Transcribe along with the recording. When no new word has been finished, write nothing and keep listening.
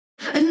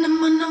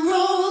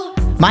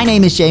My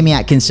name is Jamie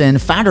Atkinson,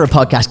 founder of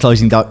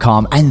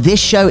podcastclosing.com, and this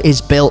show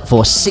is built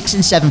for 6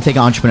 and 7 figure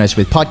entrepreneurs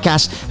with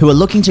podcasts who are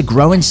looking to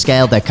grow and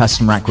scale their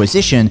customer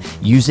acquisition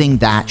using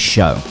that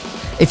show.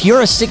 If you're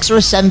a 6 or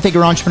a 7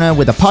 figure entrepreneur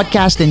with a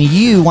podcast and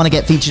you want to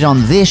get featured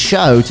on this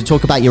show to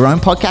talk about your own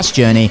podcast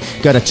journey,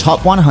 go to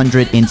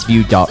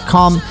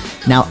top100interview.com.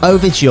 Now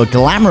over to your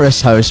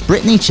glamorous host,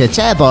 Brittany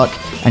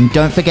Chatterbach, and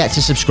don't forget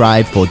to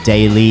subscribe for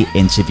daily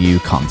interview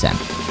content.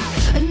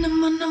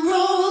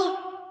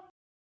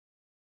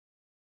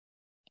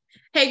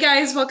 Hey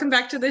guys, welcome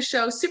back to the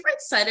show. Super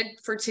excited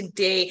for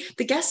today.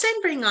 The guest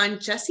I'm bringing on,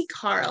 Jesi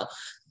Carroll.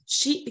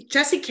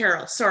 Jesi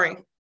Carroll, sorry.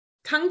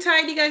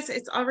 Tongue-tied, you guys.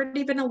 It's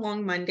already been a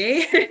long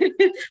Monday.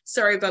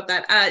 Sorry about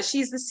that.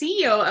 She's the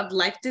CEO of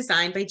Life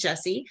Design by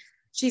Jesi.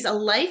 She's a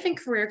life and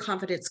career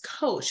confidence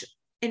coach,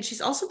 and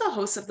she's also the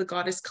host of The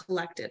Goddess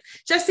Collective.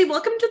 Jesi,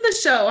 welcome to the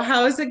show.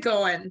 How is it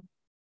going?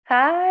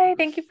 Hi,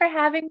 thank you for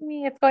having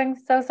me. It's going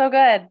so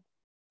good.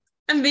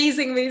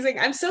 Amazing.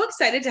 I'm so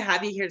excited to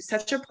have you here. It's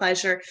such a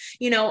pleasure.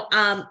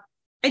 I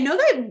know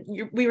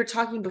that we were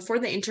talking before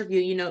the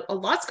interview, a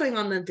lot's going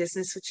on in the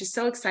business, which is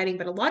so exciting,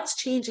 but a lot's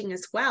changing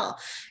as well.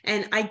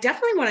 And I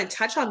definitely want to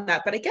touch on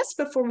that. But I guess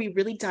before we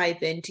really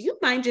dive in, do you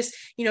mind just,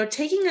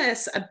 taking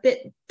us a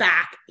bit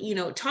back,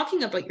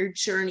 talking about your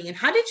journey and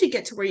how did you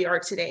get to where you are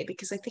today?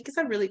 Because I think it's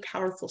a really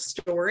powerful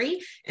story.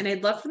 And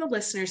I'd love for the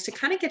listeners to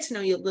kind of get to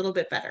know you a little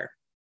bit better.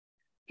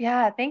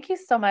 Yeah, thank you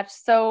so much.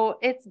 So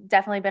it's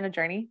definitely been a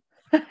journey.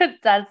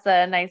 That's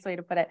a nice way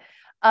to put it.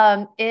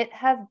 It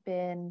has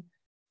been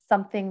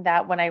something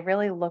that when I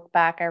really look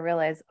back, I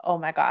realize, oh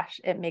my gosh,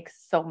 it makes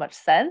so much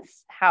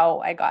sense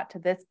how I got to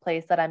this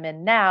place that I'm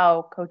in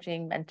now,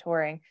 coaching,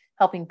 mentoring,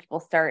 helping people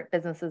start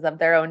businesses of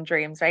their own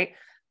dreams, right?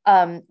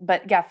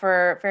 But yeah,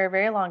 for a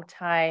very long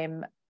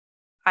time,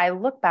 I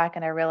look back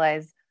and I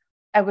realize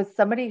I was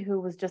somebody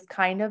who was just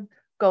kind of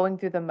going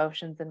through the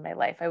motions in my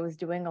life. I was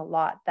doing a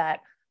lot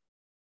that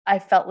I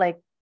felt like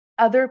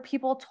other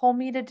people told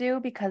me to do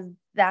because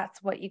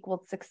that's what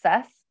equaled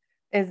success.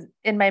 Is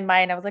in my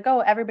mind. I was like,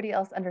 oh, everybody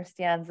else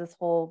understands this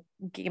whole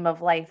game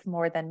of life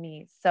more than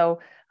me. So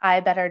I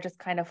better just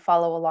kind of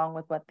follow along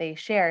with what they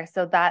share.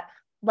 So that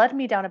led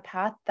me down a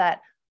path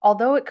that,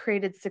 although it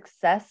created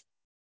success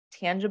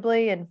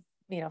tangibly and,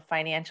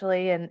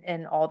 financially and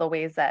in all the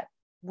ways that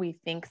we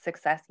think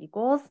success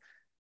equals,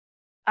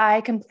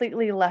 I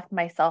completely left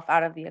myself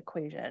out of the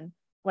equation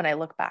when I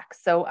look back.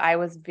 So I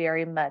was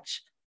very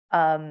much,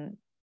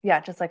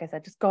 just like I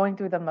said, just going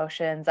through the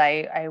motions.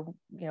 I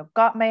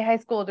got my high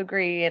school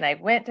degree and I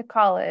went to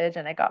college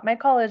and I got my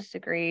college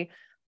degree.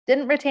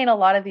 Didn't retain a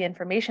lot of the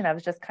information. I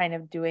was just kind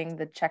of doing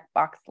the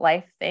checkbox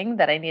life thing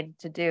that I needed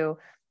to do.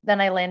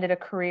 Then I landed a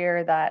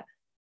career that,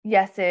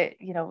 yes,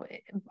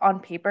 on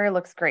paper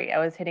looks great. I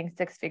was hitting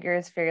 6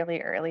 figures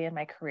fairly early in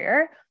my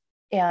career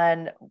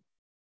and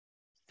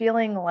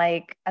feeling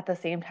like at the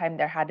same time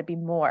there had to be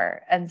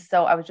more. And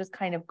so I was just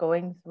kind of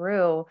going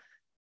through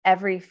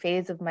every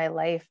phase of my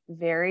life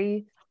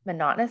very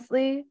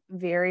monotonously,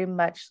 very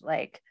much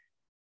like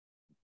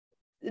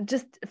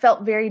just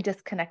felt very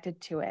disconnected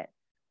to it.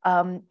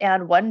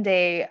 And one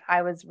day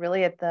I was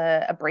really at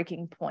a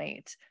breaking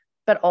point,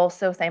 but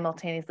also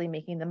simultaneously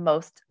making the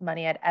most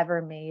money I'd ever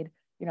made.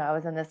 I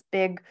was in this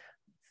big,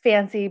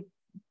 fancy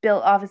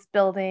built office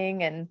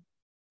building and,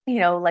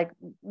 like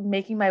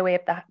making my way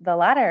up the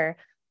ladder.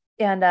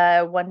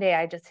 And one day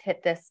I just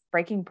hit this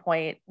breaking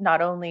point,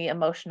 not only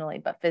emotionally,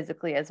 but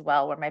physically as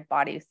well, where my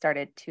body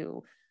started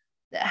to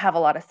have a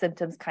lot of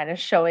symptoms kind of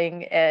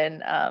showing.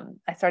 And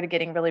I started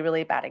getting really,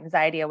 really bad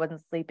anxiety. I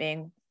wasn't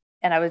sleeping.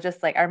 And I was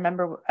just like, I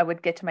remember I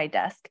would get to my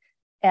desk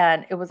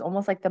and it was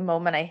almost like the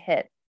moment I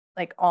hit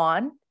like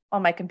on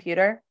my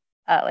computer,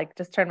 like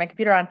just turned my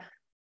computer on,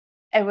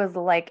 it was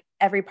like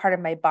every part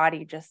of my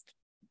body just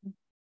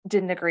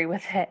didn't agree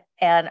with it.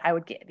 And I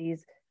would get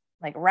these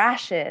like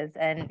rashes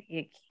and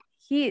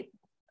heat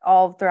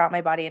all throughout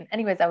my body. And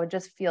anyways, I would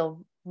just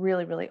feel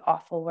really, really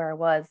awful where I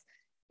was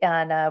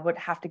and would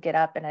have to get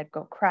up and I'd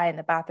go cry in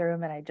the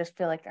bathroom. And I just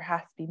feel like there has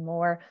to be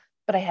more,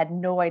 but I had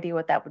no idea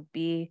what that would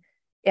be.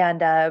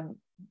 And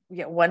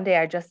one day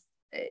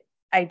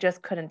I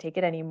just couldn't take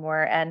it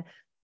anymore. And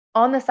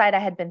on the side, I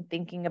had been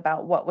thinking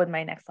about what would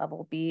my next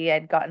level be.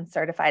 I'd gotten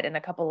certified in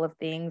a couple of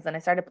things and I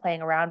started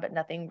playing around, but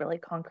nothing really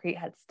concrete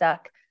had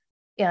stuck.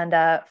 And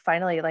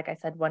finally, like I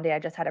said, one day I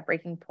just had a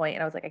breaking point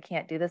and I was like, I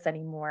can't do this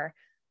anymore.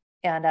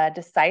 And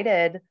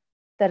decided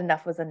that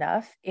enough was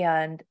enough.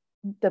 And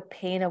the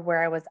pain of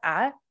where I was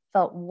at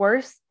felt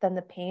worse than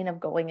the pain of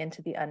going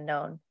into the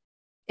unknown.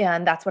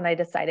 And that's when I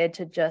decided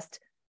to just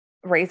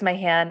raise my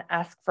hand,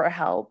 ask for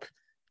help,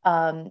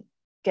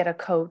 get a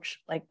coach,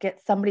 like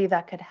get somebody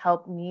that could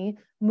help me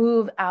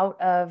move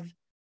out of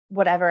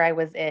whatever I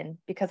was in,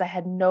 because I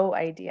had no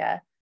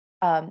idea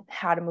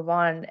how to move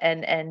on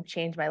and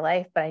change my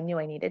life, but I knew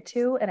I needed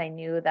to. And I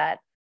knew that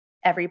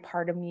every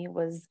part of me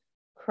was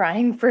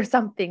crying for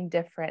something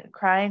different,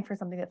 crying for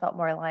something that felt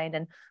more aligned.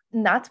 And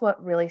that's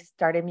what really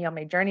started me on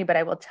my journey. But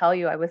I will tell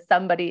you, I was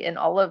somebody in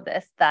all of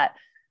this that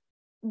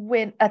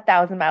went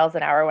 1,000 miles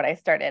an hour when I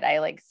started. I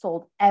like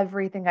sold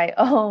everything I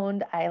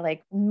owned. I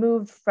like I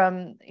moved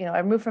from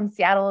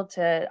Seattle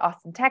to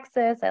Austin,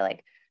 Texas. I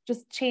like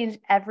just changed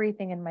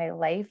everything in my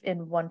life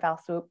in one foul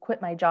swoop,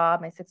 quit my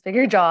job, my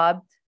 6-figure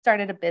job,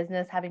 started a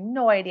business, having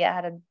no idea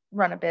how to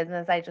run a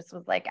business. I just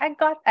was like, I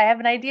have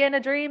an idea and a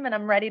dream and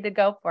I'm ready to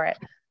go for it.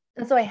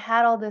 And so I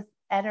had all this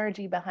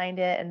energy behind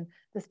it and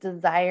this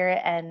desire,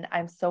 and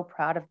I'm so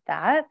proud of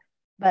that.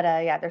 But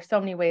yeah, there's so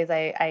many ways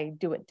I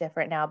do it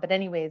different now. But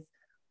anyways,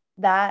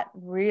 that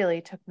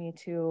really took me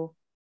to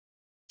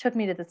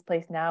this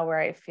place now where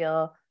I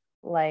feel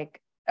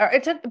like, or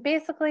it took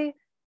basically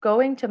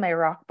going to my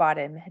rock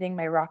bottom, hitting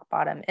my rock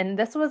bottom. And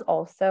this was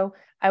also,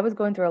 I was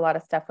going through a lot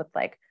of stuff with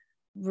like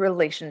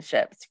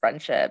relationships,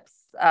 friendships,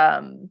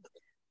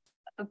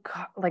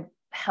 like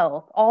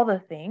health, all the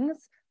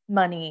things,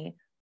 money,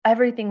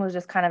 everything was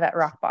just kind of at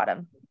rock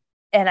bottom.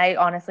 And I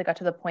honestly got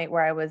to the point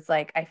where I was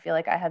like, I feel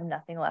like I have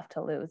nothing left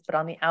to lose. But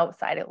on the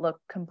outside, it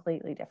looked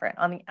completely different.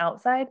 On the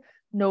outside,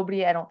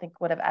 nobody I don't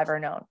think would have ever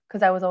known,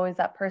 because I was always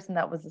that person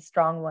that was the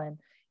strong one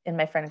in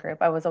my friend group.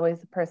 I was always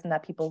the person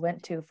that people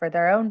went to for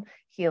their own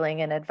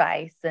healing and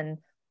advice and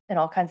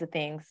all kinds of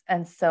things.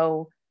 And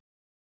so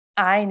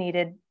I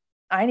needed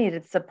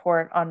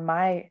support on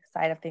my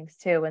side of things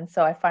too. And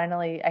so I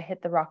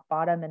hit the rock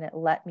bottom, and it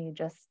let me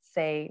just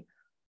say,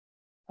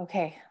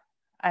 okay,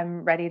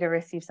 I'm ready to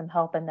receive some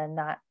help. And then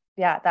that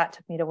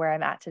took me to where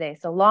I'm at today.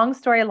 So long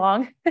story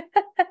long, that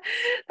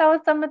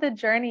was some of the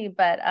journey,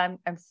 but I'm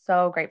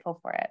so grateful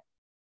for it.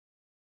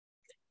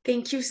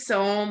 Thank you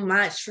so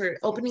much for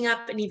opening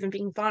up and even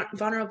being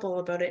vulnerable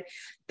about it.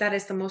 That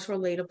is the most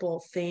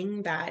relatable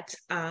thing that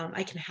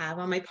I can have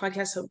on my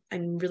podcast. So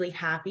I'm really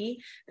happy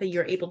that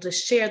you're able to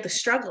share the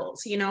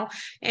struggles,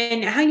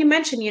 and how you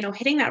mentioned,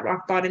 hitting that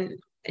rock bottom,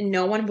 and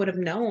no one would have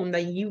known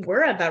that you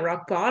were at that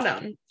rock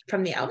bottom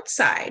from the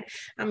outside.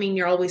 I mean,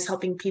 you're always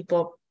helping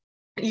people.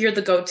 You're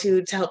the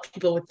go-to to help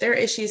people with their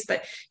issues,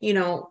 but,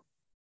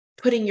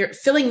 filling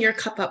your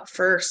cup up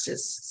first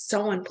is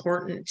so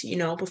important,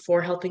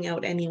 before helping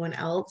out anyone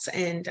else.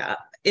 And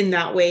in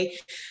that way,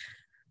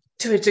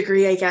 to a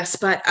degree, I guess,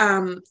 but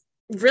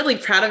really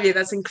proud of you.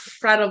 That's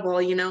incredible.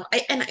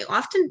 I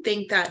often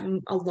think that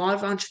a lot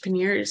of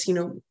entrepreneurs,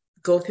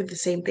 go through the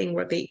same thing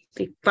where they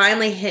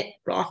finally hit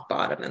rock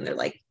bottom and they're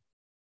like,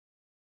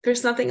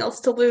 there's nothing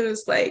else to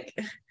lose. Like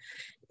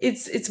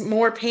it's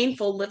more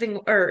painful living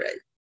where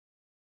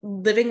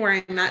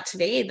I'm at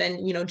today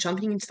than,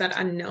 jumping into that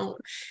unknown.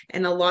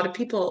 And a lot of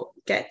people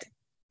let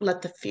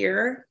the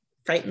fear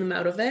frighten them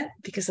out of it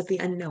because of the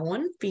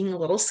unknown being a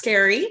little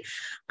scary,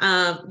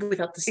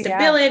 without the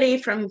stability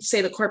from,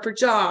 say, the corporate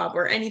job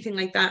or anything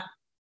like that.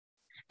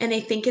 And I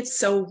think it's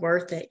so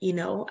worth it,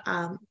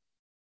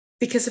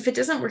 because if it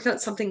doesn't work out,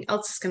 something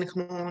else is going to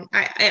come along.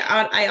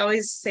 I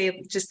always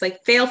say, just like,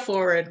 fail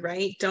forward,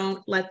 right?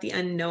 Don't let the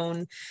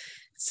unknown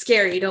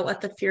scare you. Don't let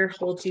the fear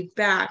hold you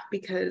back,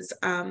 because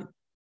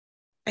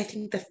I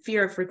think the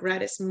fear of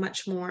regret is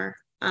much more,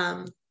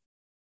 I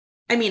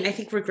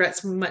think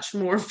regret's much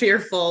more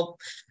fearful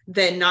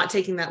than not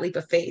taking that leap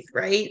of faith,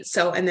 right?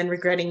 So, and then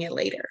regretting it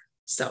later.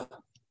 So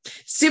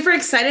super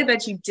excited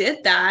that you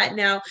did that.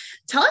 Now,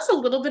 tell us a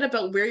little bit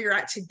about where you're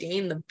at today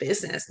in the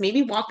business.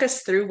 Maybe walk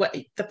us through what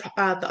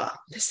the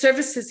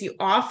services you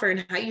offer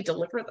and how you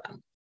deliver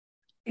them.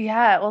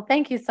 Yeah, well,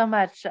 thank you so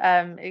much.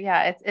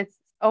 It's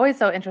always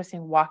so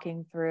interesting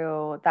walking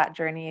through that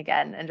journey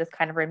again and just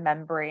kind of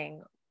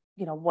remembering,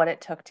 what it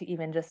took to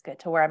even just get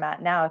to where I'm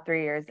at now,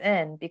 3 years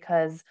in,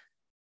 because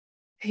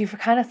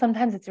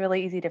sometimes it's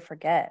really easy to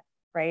forget.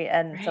 Right.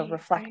 And so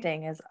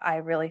reflecting is, I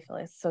really feel,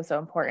 is so, so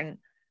important.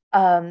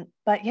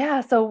 But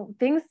yeah, so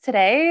things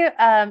today,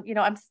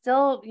 I'm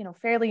still,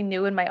 fairly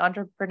new in my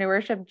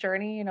entrepreneurship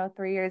journey,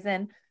 3 years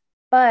in,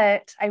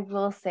 but I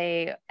will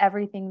say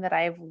everything that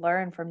I've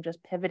learned from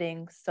just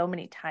pivoting so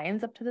many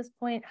times up to this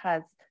point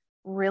has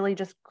really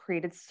just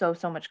created so,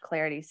 so much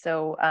clarity.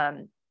 So,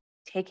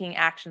 taking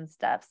action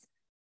steps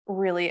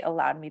really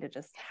allowed me to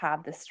just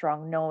have this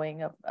strong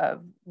knowing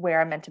of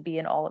where I'm meant to be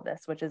in all of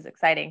this, which is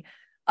exciting.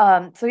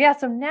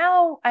 So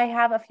now I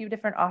have a few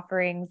different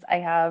offerings. I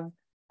have,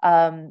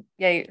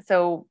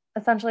 so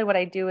essentially what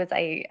I do is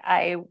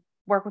I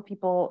work with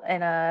people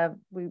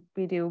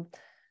we do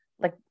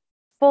like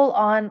full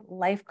on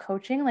life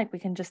coaching. Like we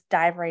can just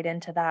dive right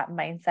into that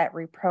mindset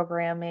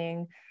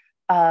reprogramming,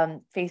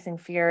 facing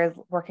fears,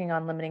 working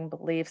on limiting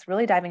beliefs,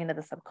 really diving into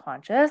the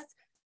subconscious.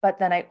 But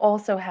then I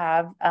also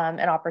have an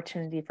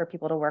opportunity for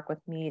people to work with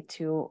me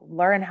to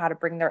learn how to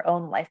bring their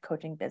own life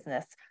coaching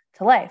business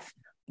to life.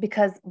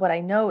 Because what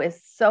I know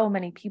is so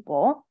many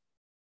people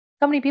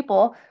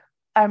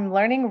I'm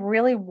learning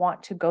really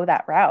want to go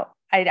that route.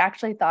 I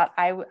actually thought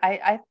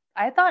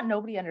I thought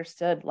nobody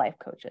understood life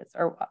coaches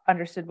or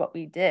understood what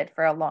we did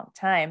for a long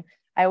time.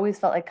 I always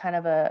felt like kind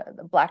of a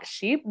black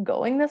sheep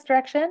going this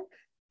direction,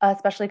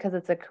 especially because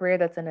it's a career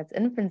that's in its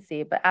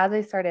infancy. But as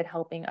I started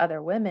helping other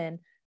women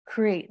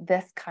create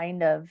this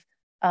kind of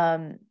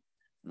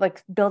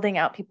like building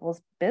out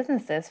people's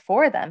businesses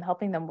for them,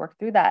 helping them work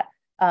through that,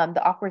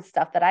 the awkward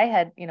stuff that I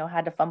had,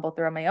 had to fumble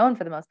through on my own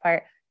for the most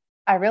part,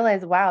 I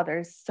realized, wow,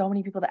 there's so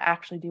many people that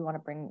actually do want to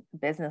bring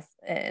business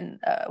in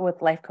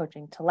with life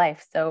coaching to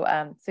life. So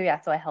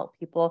I help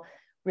people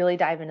really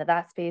dive into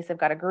that space. I've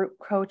got a group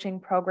coaching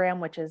program,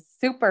 which is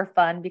super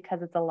fun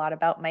because it's a lot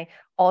about my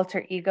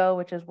alter ego,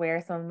 which is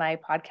where some of my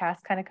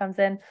podcast kind of comes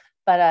in.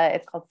 But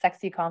it's called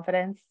Sexy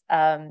Confidence.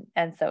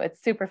 And so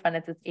it's super fun.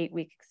 It's this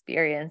 8-week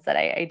experience that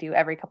I do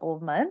every couple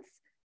of months.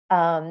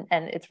 And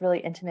it's really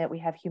intimate. We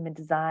have human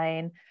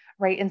design,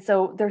 right? And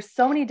so there's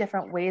so many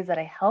different ways that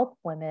I help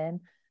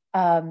women.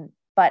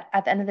 But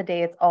at the end of the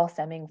day, it's all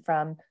stemming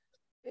from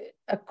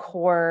a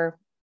core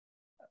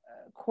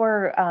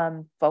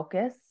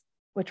focus,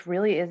 which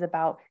really is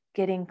about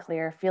getting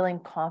clear, feeling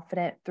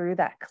confident through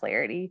that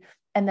clarity,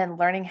 and then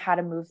learning how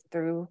to move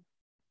through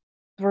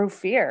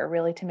fear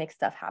really to make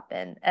stuff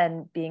happen,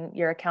 and being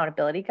your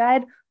accountability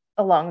guide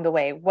along the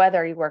way,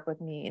 whether you work with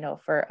me,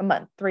 for a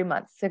month, 3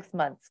 months, 6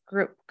 months,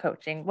 group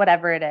coaching,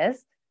 whatever it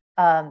is.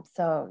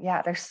 So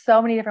yeah, there's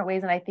so many different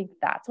ways. And I think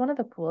that's one of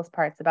the coolest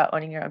parts about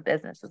owning your own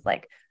business is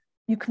like,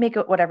 you can make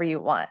it whatever you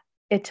want.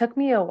 It took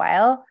me a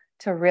while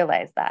to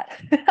realize that.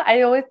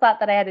 I always thought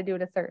that I had to do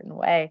it a certain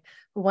way.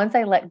 But once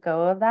I let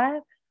go of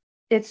that,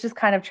 it's just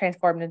kind of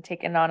transformed and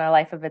taken on a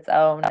life of its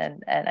own.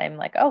 And I'm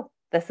like, oh,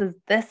 this is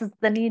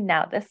the need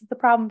now. This is the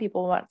problem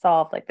people want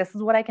solved. Like, this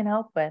is what I can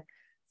help with.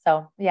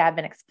 So yeah, I've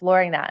been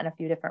exploring that in a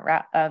few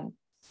different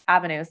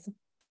avenues.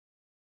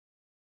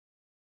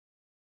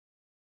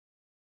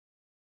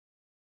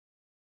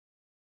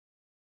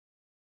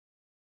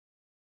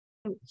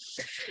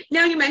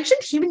 Now, you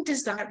mentioned human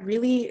design. That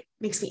really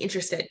makes me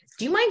interested.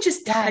 Do you mind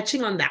just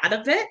touching on that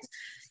a bit?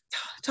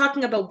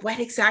 Talking about what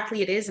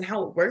exactly it is and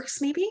how it works,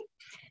 maybe?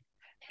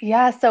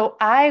 Yeah. So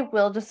I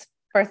will just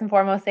first and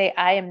foremost say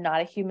I am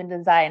not a human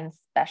design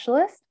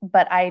specialist,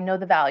 but I know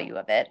the value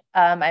of it.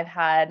 I've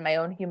had my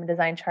own human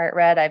design chart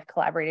read. I've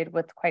collaborated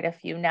with quite a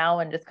few now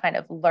and just kind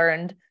of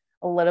learned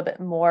a little bit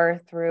more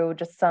through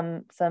just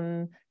some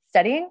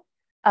studying.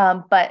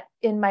 But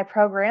in my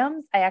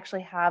programs, I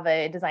actually have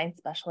a design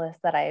specialist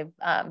that I've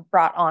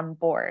brought on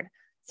board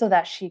so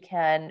that she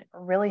can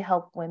really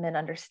help women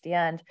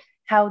understand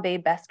how they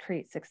best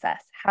create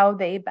success, how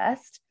they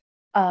best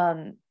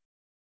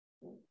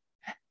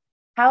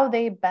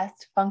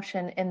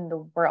function in the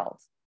world,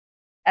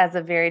 as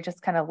a very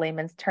just kind of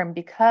layman's term,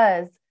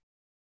 because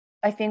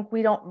I think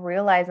we don't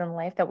realize in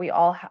life that we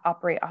all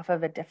operate off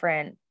of a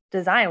different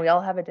design. We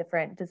all have a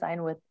different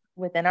design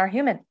within our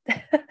human.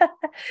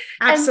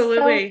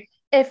 Absolutely.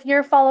 So if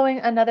you're following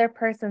another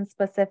person's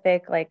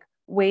specific like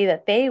way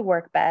that they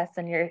work best,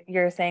 and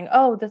you're saying,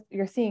 oh, this,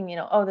 you're seeing,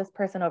 oh, this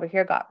person over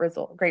here got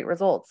great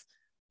results,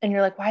 and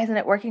you're like, why isn't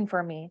it working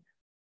for me?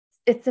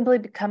 It's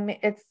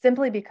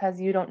simply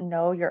because you don't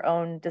know your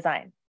own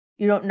design.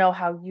 You don't know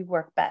how you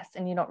work best,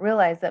 and you don't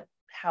realize that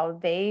how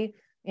they,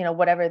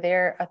 whatever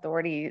their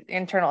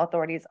internal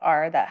authorities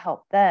are that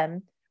help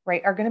them,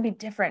 right, are going to be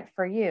different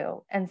for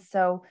you. And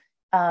so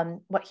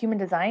what human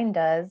design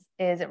does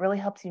is it really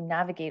helps you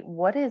navigate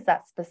what is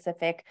that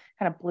specific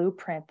kind of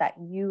blueprint that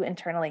you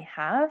internally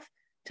have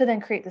to then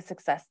create the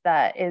success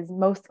that is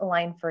most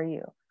aligned for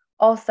you.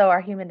 Also,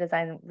 our human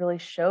design really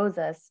shows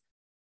us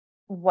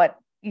what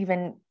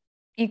even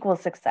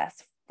equals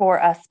success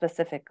for us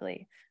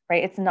specifically,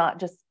 right? It's not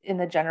just in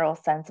the general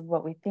sense of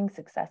what we think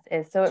success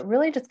is. So it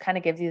really just kind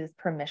of gives you this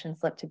permission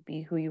slip to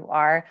be who you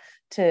are,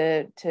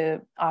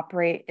 to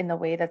operate in the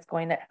way that's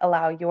going to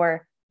allow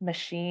your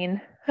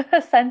machine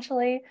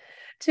essentially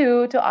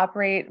to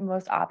operate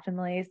most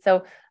optimally.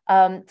 So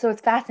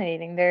it's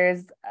fascinating.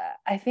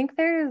 I think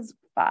there's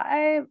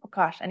 5,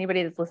 gosh,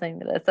 anybody that's listening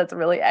to this that's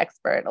really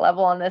expert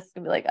level on this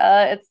can be like,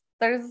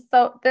 there's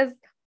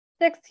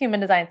 6 human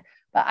designs,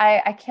 but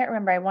I can't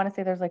remember. I want to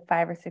say there's like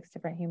 5 or 6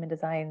 different human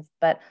designs,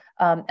 but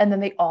and then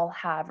they all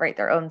have, right,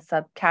 their own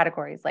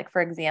subcategories. Like,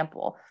 for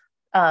example,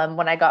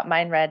 when I got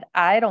mine read,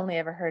 I'd only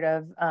ever heard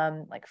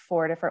of like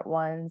 4 different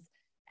ones,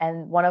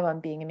 and one of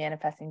them being a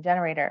manifesting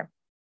generator.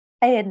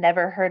 I had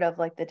never heard of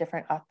like the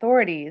different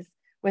authorities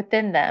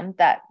within them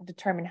that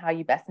determine how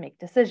you best make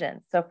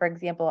decisions. So for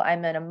example,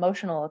 I'm an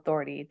emotional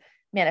authority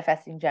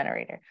manifesting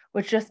generator,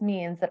 which just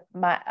means that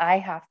I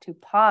have to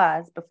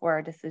pause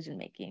before decision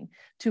making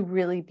to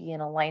really be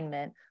in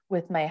alignment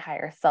with my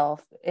higher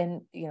self,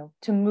 and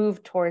to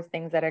move towards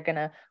things that are going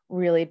to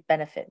really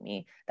benefit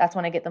me. That's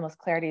when I get the most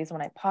clarity, is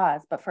when I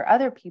pause. But for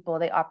other people,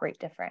 they operate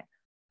different.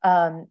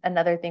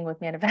 Another thing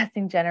with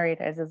manifesting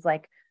generators is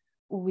like,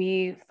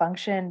 we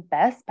function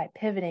best by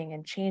pivoting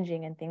and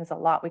changing and things a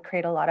lot. We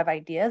create a lot of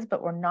ideas,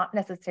 but we're not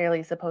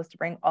necessarily supposed to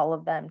bring all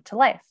of them to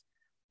life.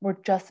 We're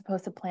just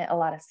supposed to plant a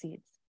lot of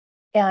seeds.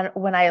 And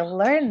when I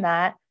learned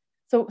that,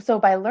 so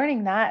by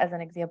learning that as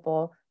an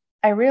example,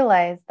 I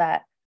realized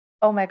that,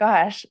 oh my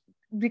gosh,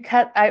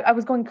 because I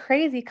was going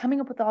crazy coming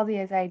up with all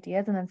these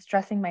ideas and then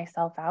stressing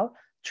myself out,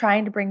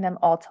 trying to bring them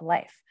all to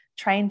life,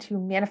 trying to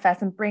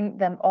manifest and bring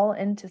them all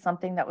into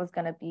something that was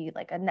going to be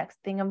like a next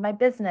thing of my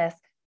business.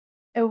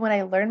 And when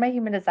I learned my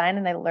human design,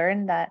 and I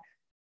learned that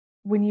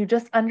when you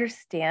just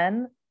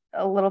understand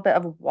a little bit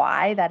of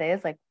why that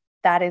is, like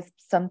that is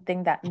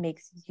something that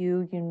makes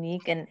you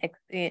unique and,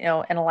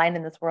 and aligned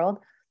in this world,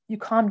 you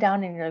calm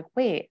down and you're like,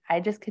 wait, I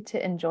just get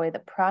to enjoy the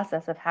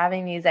process of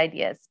having these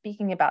ideas,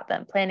 speaking about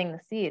them, planting the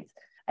seeds.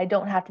 I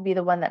don't have to be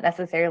the one that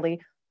necessarily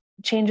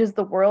changes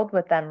the world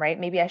with them, right?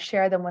 Maybe I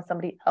share them with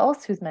somebody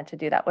else who's meant to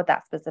do that with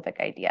that specific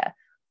idea.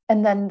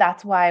 And then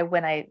that's why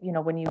when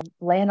you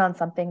land on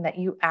something that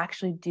you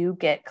actually do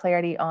get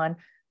clarity on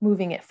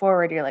moving it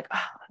forward, you're like,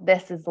 oh,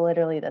 this is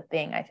literally the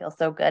thing. I feel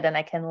so good and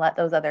I can let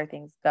those other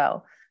things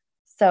go.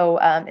 So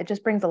it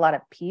just brings a lot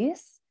of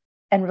peace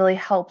and really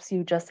helps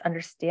you just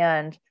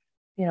understand,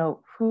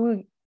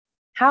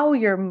 how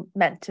you're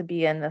meant to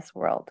be in this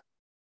world.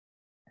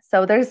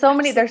 So there's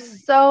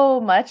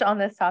so much on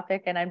this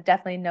topic, and I'm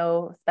definitely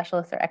no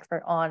specialist or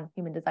expert on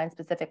human design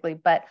specifically.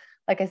 But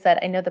like I said,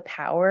 I know the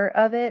power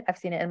of it. I've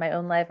seen it in my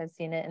own life. I've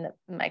seen it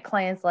in my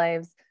clients'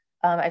 lives.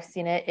 I've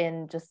seen it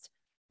in just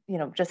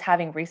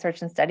having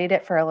researched and studied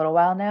it for a little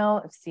while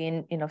now. I've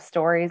seen,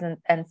 stories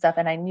and stuff,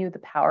 and I knew the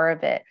power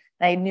of it.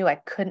 And I knew I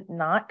couldn't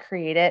not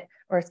create it,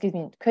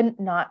 couldn't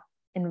not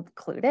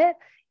include it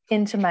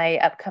into my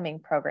upcoming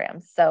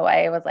programs. So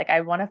I was like,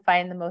 I want to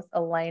find the most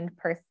aligned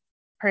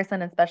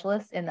person and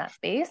specialist in that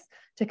space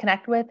to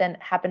connect with, and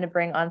happen to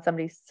bring on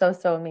somebody so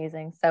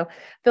amazing. So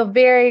feel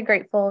very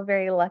grateful,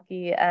 very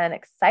lucky, and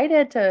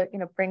excited to,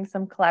 bring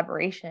some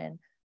collaboration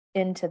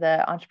into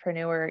the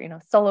entrepreneur,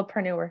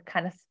 solopreneur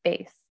kind of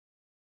space.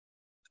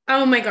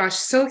 Oh my gosh,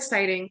 so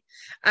exciting.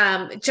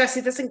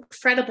 Jesi, that's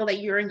incredible that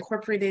you're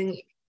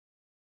incorporating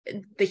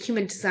the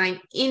human design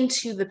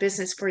into the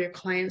business for your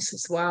clients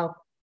as well.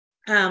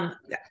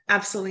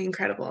 Absolutely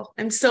incredible.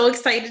 I'm so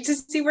excited to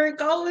see where it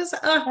goes.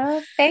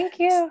 Oh, thank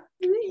you.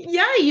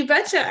 Yeah, you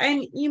betcha.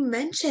 And you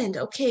mentioned,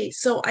 okay,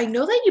 so I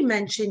know that you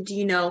mentioned,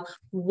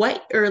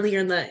 what earlier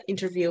in the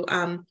interview,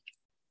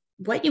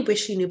 what you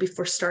wish you knew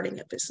before starting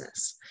a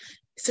business.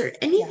 Is there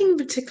anything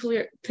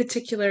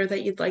particular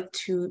that you'd like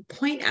to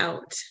point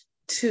out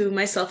to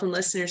myself and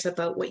listeners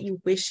about what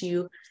you wish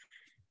you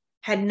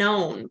had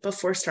known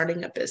before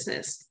starting a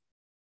business?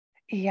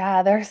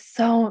 Yeah, there's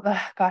so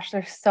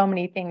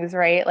many things,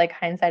 right? Like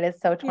hindsight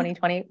is so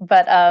 2020.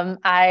 But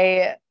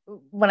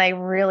when I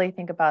really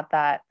think about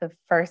that, the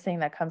first thing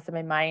that comes to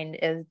my mind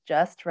is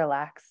just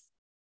relax.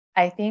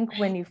 I think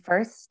when you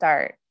first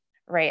start,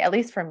 right, at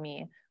least for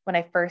me, when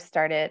I first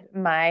started,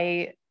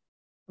 a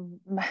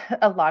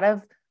lot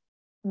of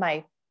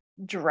my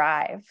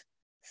drive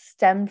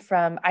stemmed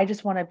from I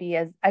just want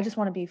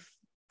to be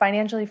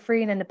financially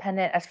free and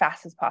independent as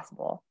fast as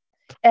possible.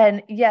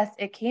 And yes,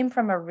 it came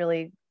from a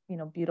really,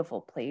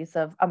 beautiful place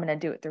of I'm going to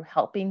do it through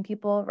helping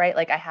people, right?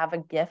 Like I have a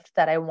gift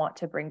that I want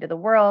to bring to the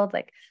world.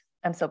 Like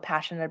I'm so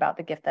passionate about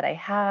the gift that I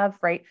have,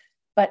 right?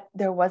 But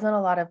there wasn't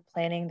a lot of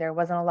planning. There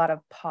wasn't a lot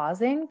of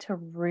pausing to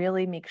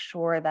really make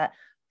sure that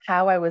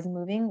how I was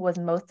moving was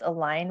most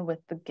aligned with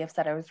the gifts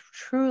that I was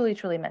truly,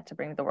 truly meant to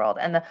bring to the world,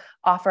 and the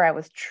offer I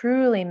was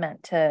truly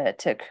meant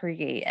to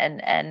create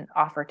and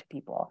offer to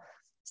people.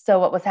 So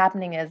what was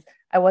happening is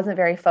I wasn't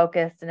very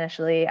focused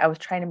initially. I was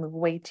trying to move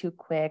way too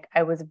quick.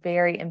 I was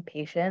very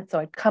impatient. So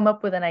I'd come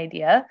up with an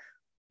idea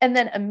and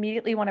then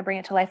immediately want to bring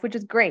it to life, which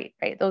is great,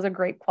 right? Those are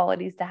great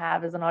qualities to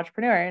have as an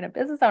entrepreneur and a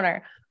business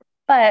owner.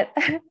 But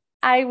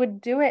I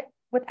would do it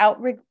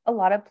without a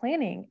lot of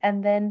planning.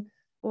 And then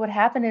what would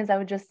happen is I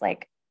would just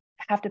like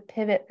have to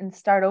pivot and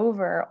start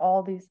over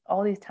all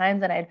these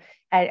times. And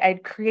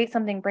I'd create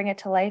something, bring it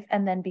to life,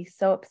 and then be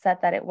so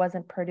upset that it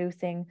wasn't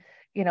producing,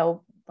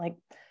 like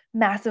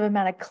massive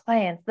amount of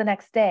clients the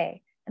next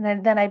day.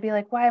 And then I'd be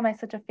like, why am I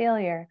such a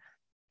failure?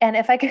 And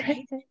if I could,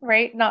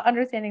 right, not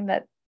understanding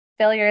that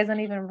failure isn't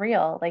even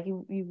real. Like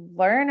you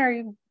learn or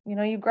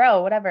you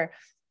grow, whatever.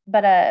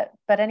 But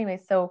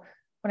anyway, so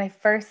when I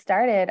first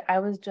started, I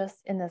was just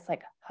in this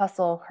like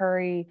hustle,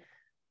 hurry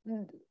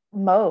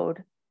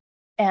mode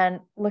and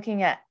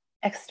looking at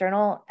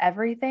external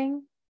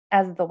everything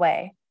as the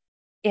way.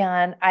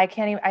 And I've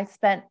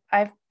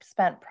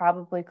spent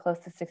probably close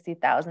to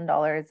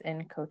 $60,000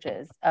 in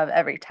coaches of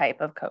every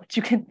type of coach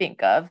you can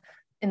think of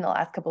in the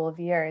last couple of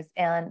years.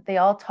 And they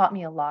all taught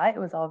me a lot. It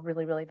was all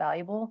really, really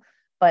valuable.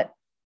 But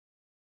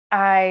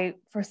I,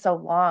 for so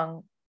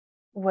long,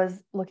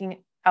 was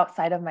looking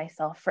outside of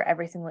myself for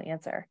every single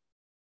answer.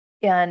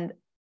 And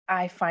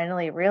I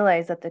finally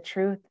realized that the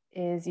truth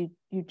is you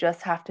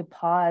just have to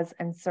pause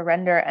and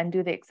surrender and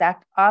do the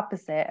exact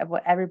opposite of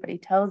what everybody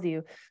tells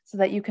you so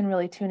that you can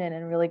really tune in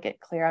and really get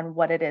clear on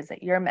what it is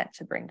that you're meant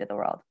to bring to the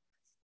world.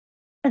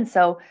 And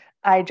so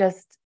I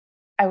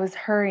was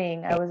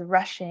hurrying, I was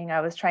rushing,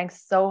 I was trying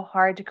so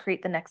hard to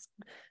create the next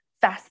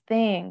fast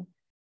thing.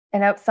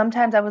 And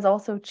sometimes I was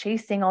also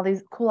chasing all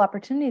these cool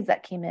opportunities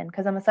that came in,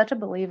 because I'm such a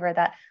believer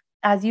that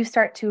as you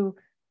start to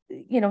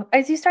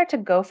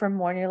go for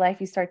more in your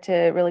life, you start to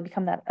really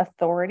become that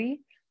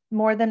authority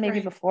more than maybe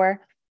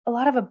before. A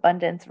lot of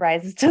abundance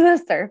rises to the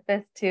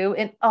surface too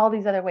in all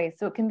these other ways.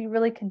 So it can be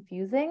really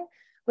confusing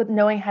with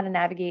knowing how to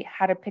navigate,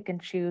 how to pick and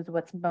choose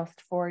what's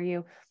most for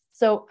you.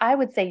 So I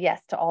would say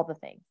yes to all the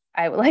things.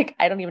 I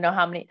don't even know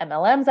how many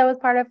MLMs I was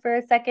part of for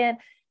a second,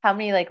 how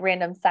many like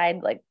random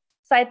side like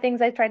side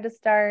things I tried to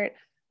start,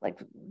 like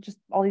just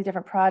all these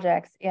different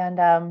projects.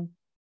 And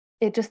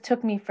it just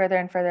took me further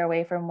and further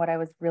away from what I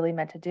was really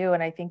meant to do.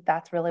 And I think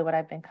that's really what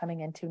I've been coming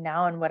into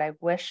now. And what I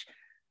wish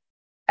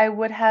I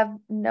would have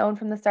known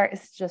from the start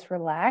is just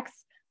relax.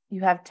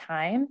 You have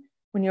time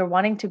when you're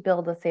wanting to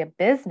build, let's say, a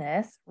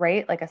business,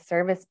 right? Like a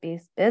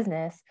service-based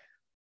business,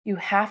 you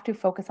have to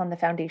focus on the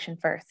foundation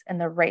first.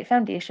 And the right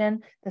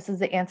foundation, this is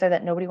the answer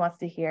that nobody wants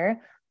to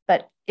hear,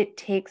 but it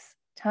takes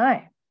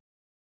time.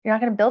 You're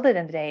not going to build it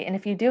in a day. And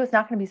if you do, it's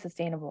not going to be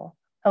sustainable.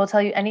 I will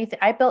tell you anything.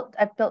 I've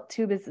built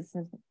two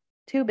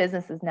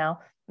businesses now.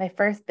 My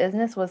first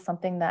business was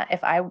something that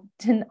if I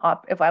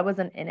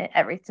wasn't in it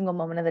every single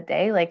moment of the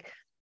day, like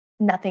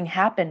nothing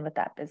happened with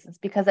that business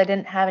because I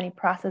didn't have any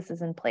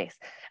processes in place.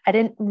 I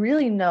didn't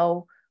really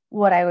know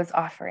what I was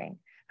offering.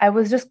 I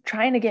was just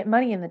trying to get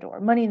money in the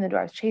door.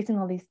 I was chasing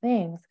all these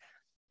things.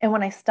 And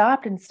when I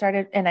stopped and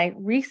started and I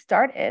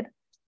restarted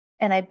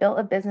and I built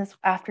a business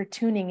after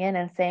tuning in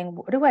and saying,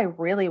 what do I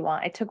really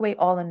want? I took away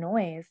all the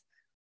noise.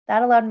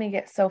 That allowed me to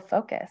get so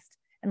focused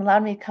and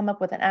allowed me to come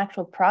up with an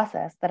actual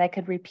process that I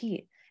could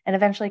repeat and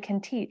eventually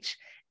can teach.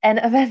 And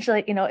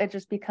eventually, it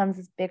just becomes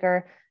this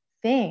bigger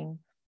thing.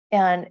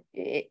 But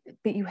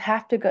you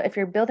have to go, if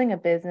you're building a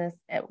business,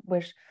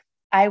 which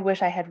I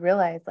wish I had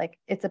realized, like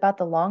it's about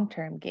the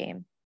long-term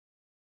game.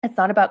 It's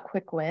not about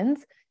quick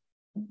wins.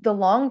 The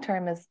long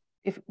term is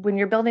when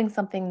you're building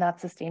something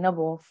that's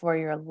sustainable for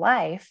your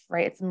life,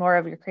 right? It's more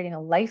of you're creating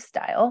a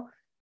lifestyle.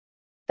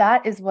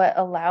 That is what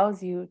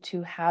allows you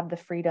to have the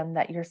freedom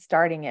that you're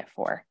starting it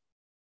for.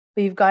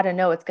 But you've got to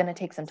know it's going to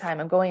take some time.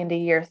 I'm going into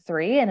year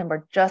 3 and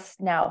we're just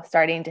now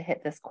starting to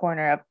hit this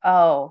corner of,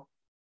 oh,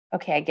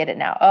 okay, I get it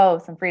now. Oh,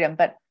 some freedom.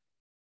 But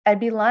I'd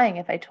be lying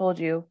if I told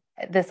you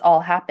this all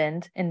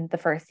happened in the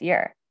first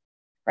year,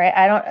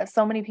 right?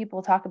 So many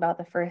people talk about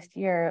the first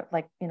year,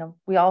 like,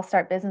 we all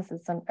start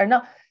businesses.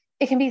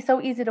 It can be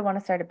so easy to want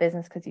to start a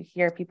business because you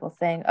hear people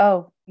saying,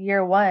 oh,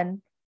 year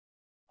 1,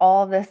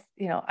 all this,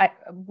 I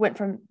went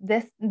from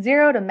this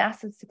 0 to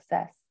massive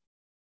success.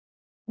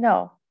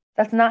 No,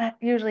 that's not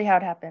usually how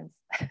it happens.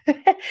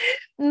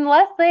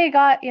 Unless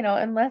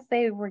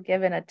they were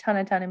given a ton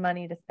of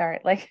money to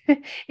start, like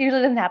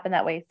usually doesn't happen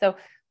that way. So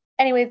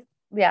anyways,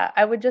 yeah,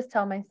 I would just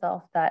tell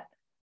myself that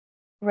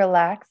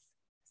relax,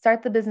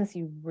 start the business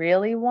you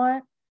really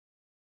want,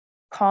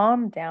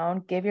 calm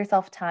down, give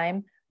yourself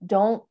time.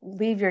 Don't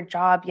leave your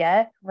job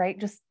yet, right?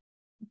 Just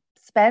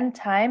spend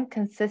time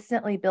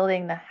consistently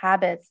building the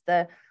habits,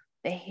 the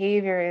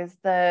behaviors,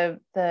 the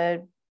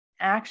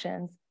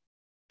actions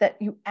that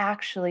you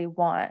actually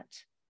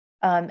want.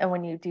 And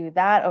when you do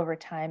that over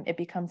time, it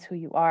becomes who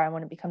you are. And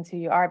when it becomes who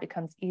you are, it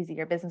becomes easy.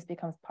 Your business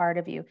becomes part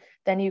of you.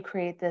 Then you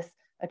create this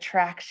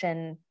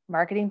attraction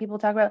marketing people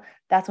talk about.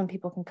 That's when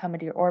people can come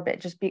into your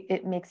orbit.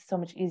 It makes it so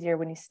much easier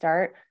when you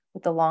start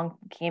with the long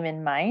game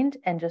in mind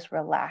and just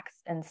relax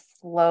and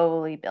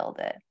slowly build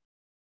it.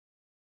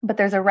 But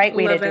there's a right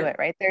way to do it,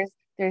 right?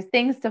 There's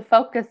things to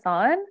focus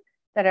on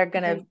that are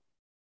going to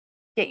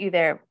get you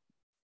there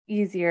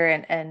easier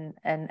and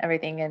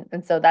everything.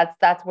 And so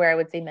that's where I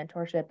would say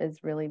mentorship is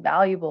really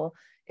valuable,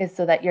 is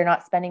so that you're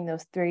not spending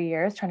those 3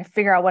 years trying to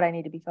figure out what I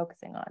need to be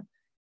focusing on.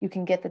 You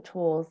can get the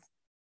tools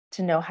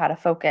to know how to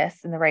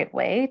focus in the right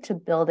way, to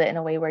build it in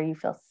a way where you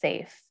feel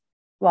safe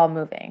while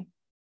moving.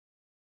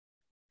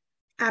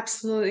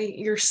 Absolutely.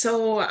 You're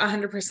so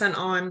 100%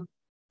 on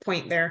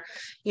point there.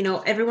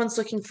 Everyone's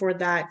looking for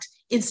that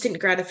instant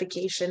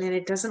gratification, and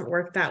it doesn't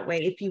work that way.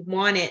 If you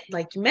want it,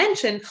 like you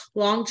mentioned,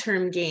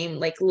 long-term game,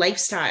 like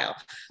lifestyle.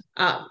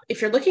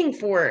 If you're looking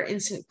for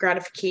instant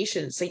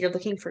gratification, so you're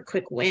looking for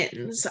quick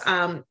wins,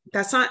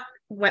 that's not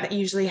what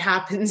usually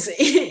happens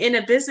in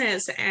a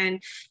business,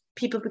 and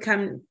people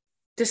become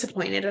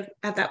disappointed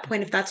at that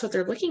point if that's what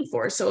they're looking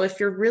for. So if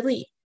you're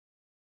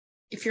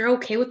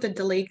okay with the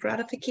delayed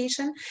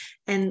gratification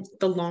and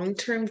the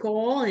long-term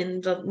goal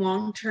and the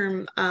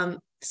long-term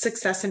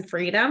success and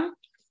freedom,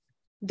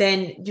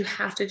 then you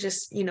have to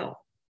just,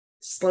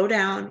 slow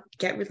down,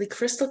 get really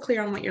crystal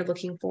clear on what you're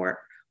looking for,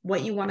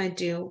 what you want to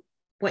do,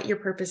 what your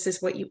purpose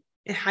is,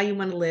 how you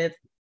want to live,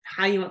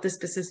 how you want this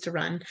business to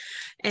run,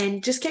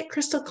 and just get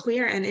crystal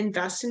clear and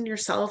invest in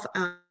yourself,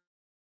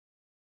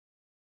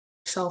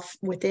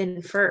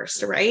 within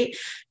first, right?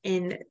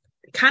 And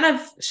kind of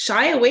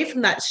shy away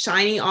from that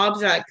shiny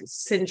object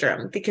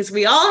syndrome, because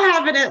we all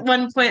have it at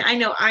one point. I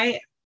know I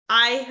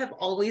have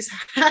always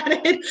had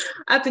it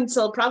up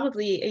until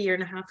probably a year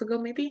and a half ago,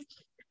 maybe.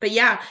 But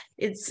yeah,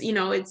 it's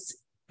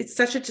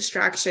such a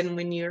distraction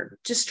when you're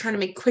just trying to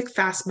make quick,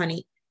 fast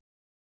money.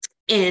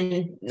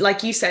 And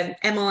like you said,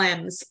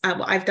 MLMs,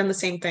 I've done the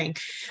same thing,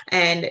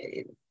 and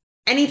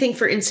anything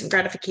for instant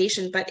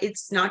gratification, but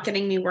it's not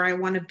getting me where I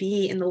want to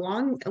be in the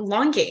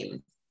long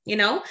game.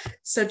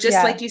 So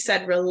just like you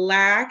said,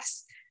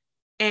 relax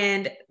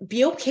and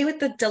be okay with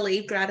the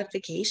delayed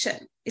gratification.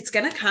 It's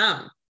going to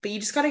come, but you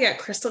just got to get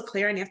crystal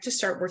clear, and you have to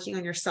start working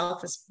on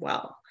yourself as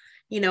well,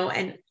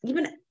 and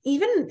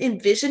even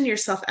envision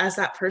yourself as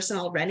that person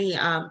already,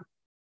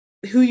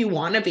 who you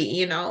want to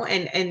be,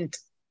 and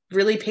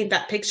really paint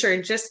that picture,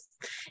 and just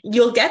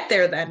you'll get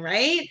there then,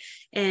 right?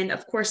 And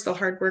of course, the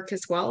hard work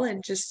as well,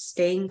 and just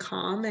staying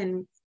calm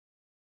and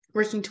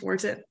working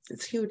towards it.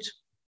 It's huge.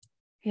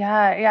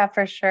 Yeah, yeah,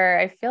 for sure.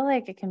 I feel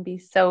like it can be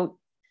so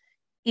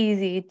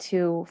easy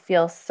to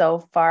feel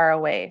so far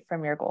away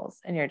from your goals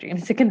and your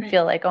dreams. It can Right.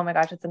 feel like, oh my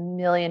gosh, it's a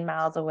million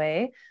miles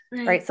away.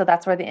 Right. Right. So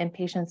that's where the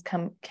impatience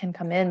can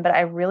come in. But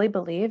I really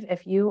believe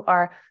if you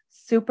are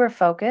super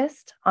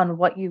focused on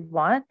what you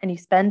want and you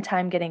spend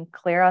time getting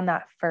clear on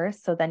that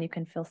first, so then you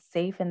can feel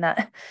safe in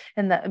that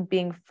in that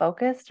being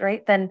focused,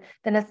 right? Then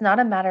it's not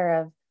a matter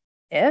of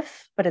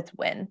if, but it's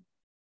when.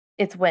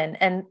 It's when.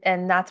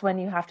 And that's when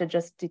you have to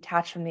just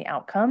detach from the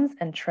outcomes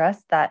and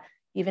trust that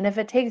even if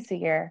it takes a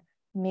year,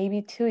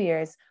 maybe 2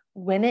 years,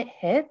 when it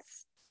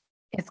hits,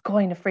 it's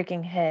going to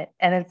freaking hit,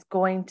 and it's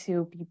going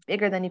to be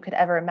bigger than you could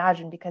ever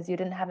imagine because you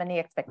didn't have any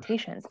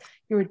expectations.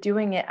 You were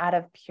doing it out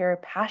of pure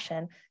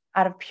passion,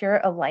 out of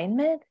pure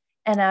alignment,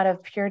 and out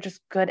of pure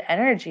just good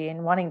energy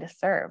and wanting to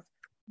serve.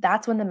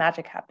 That's when the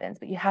magic happens,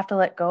 but you have to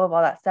let go of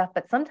all that stuff.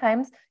 But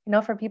sometimes,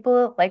 for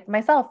people like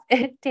myself,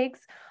 it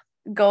takes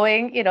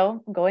going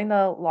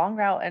the long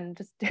route and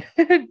just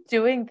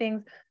doing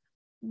things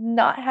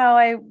not how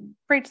I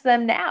preach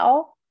them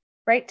now,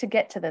 right? To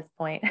get to this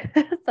point.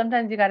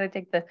 Sometimes you got to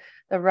take the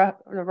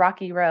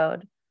rocky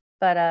road,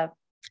 but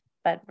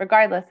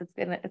regardless,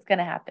 it's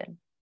gonna happen.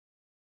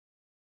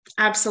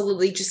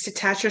 Absolutely. Just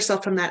detach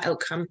yourself from that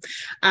outcome.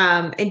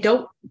 And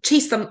don't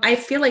chase them. I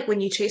feel like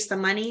when you chase the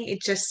money,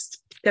 it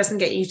just doesn't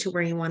get you to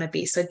where you want to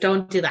be. So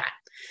don't do that.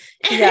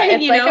 Yeah,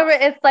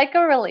 it's like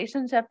a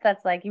relationship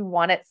that's like you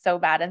want it so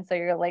bad, and so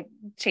you're like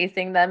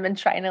chasing them and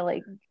trying to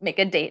like make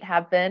a date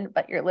happen,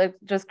 but you're like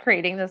just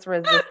creating this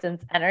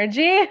resistance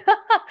energy.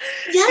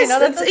 Yes,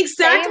 that's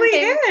exactly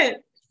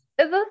it.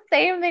 It's the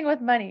same thing with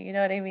money. You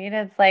know what I mean?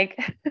 It's like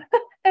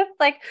it's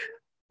like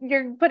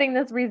you're putting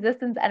this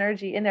resistance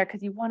energy in there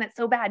because you want it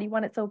so bad. You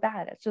want it so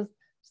bad. It's just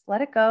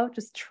let it go.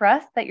 Just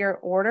trust that your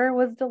order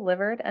was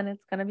delivered and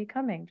it's going to be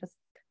coming. Just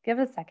give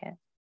it a second.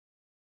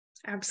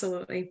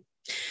 Absolutely.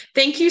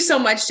 Thank you so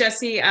much,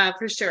 Jesi,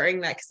 for sharing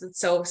that, because it's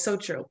so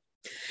true.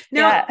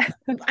 Now,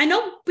 I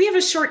know we have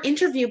a short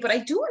interview, but I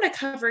do want to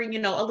cover,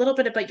 a little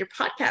bit about your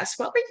podcast.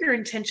 What were your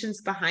intentions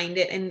behind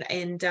it,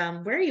 and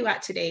where are you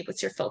at today?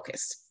 What's your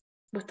focus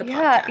with the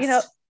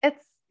podcast?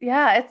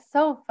 It's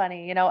so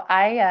funny.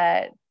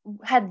 I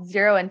had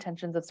zero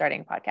intentions of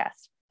starting a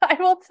podcast. I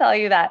will tell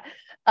you that.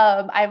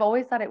 I've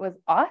always thought it was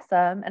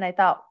awesome, and I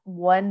thought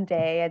one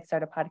day I'd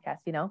start a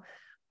podcast.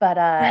 But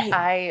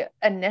Right.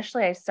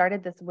 I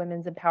started this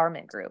women's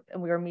empowerment group,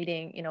 and we were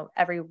meeting,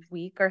 every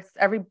week or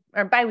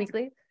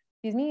biweekly,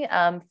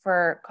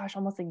 for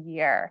almost a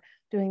year,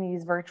 doing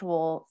these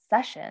virtual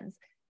sessions.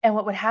 And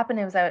what would happen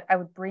is I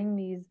would bring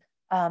these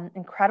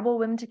incredible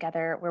women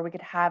together where we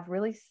could have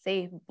really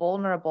safe,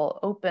 vulnerable,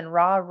 open,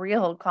 raw,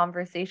 real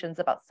conversations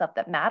about stuff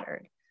that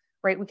mattered.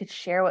 Right? We could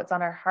share what's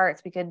on our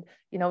hearts. We could,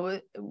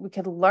 we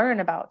could learn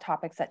about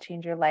topics that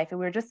change your life. And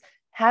we were just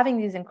having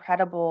these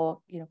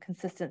incredible,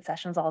 consistent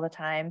sessions all the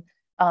time.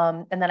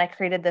 And then I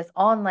created this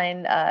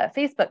online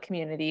Facebook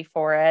community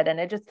for it. And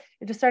it just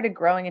started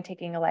growing and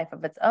taking a life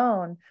of its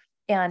own.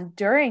 And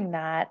during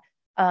that,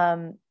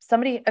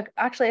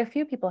 actually a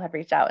few people had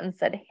reached out and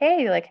said,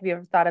 hey, like, have you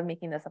ever thought of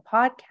making this a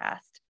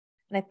podcast?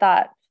 And I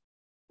thought,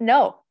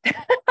 no,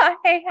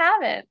 I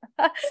haven't,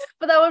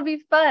 but that would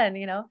be fun,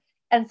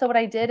 And so what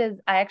I did is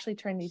I actually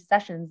turned these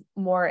sessions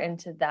more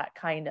into that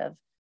kind of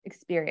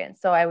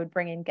experience. So I would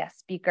bring in guest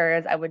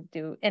speakers, I would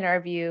do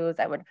interviews,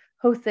 I would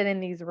host it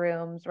in these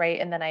rooms, right?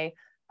 And then I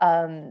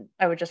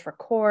would just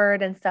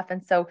record and stuff.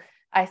 And so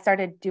I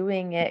started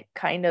doing it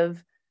kind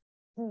of,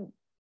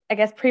 I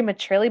guess,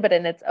 prematurely, but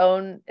in its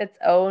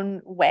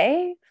own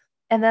way.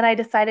 And then I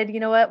decided,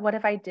 what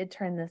if I did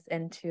turn this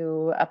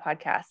into a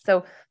podcast?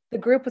 So the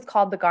group was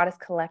called the Goddess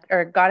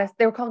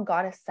they were called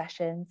Goddess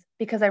Sessions,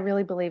 because I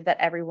really believe that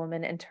every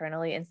woman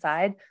internally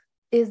inside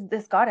is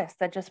this goddess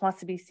that just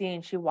wants to be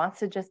seen. She wants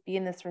to just be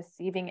in this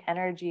receiving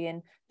energy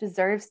and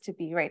deserves to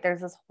be, right?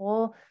 There's this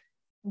whole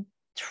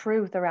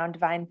truth around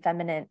divine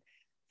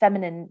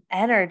feminine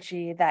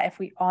energy that if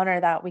we honor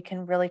that, we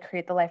can really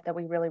create the life that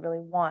we really,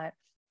 really want.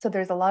 So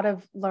there's a lot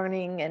of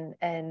learning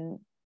and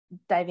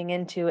diving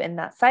into in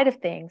that side of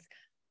things.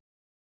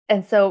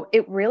 And so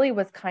it really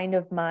was kind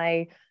of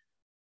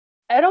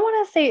I don't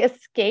want to say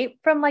escape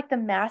from like the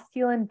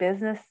masculine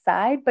business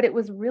side, but it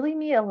was really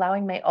me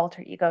allowing my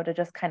alter ego to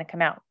just kind of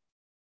come out.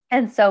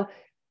 And so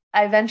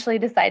I eventually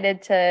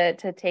decided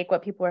to take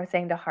what people were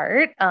saying to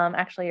heart,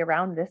 actually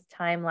around this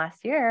time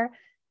last year,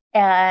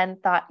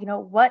 and thought,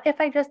 what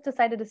if I just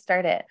decided to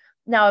start it?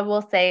 Now, I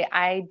will say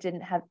I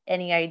didn't have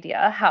any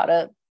idea how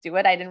to do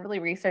it. I didn't really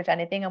research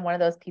anything. I'm one of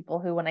those people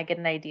who, when I get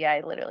an idea,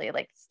 I literally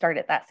like start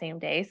it that same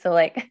day. So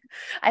like,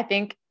 I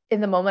think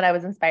in the moment I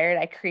was inspired,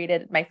 I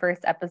created my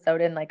first episode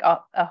in like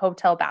a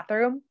hotel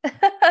bathroom.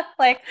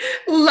 Like,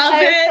 love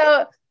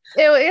it.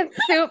 So it's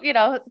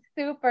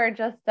super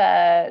just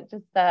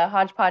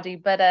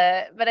hodgepodgey.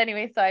 But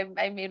anyway, so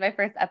I made my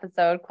first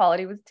episode.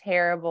 Quality was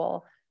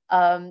terrible.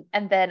 And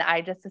then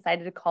I just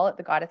decided to call it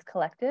the Goddess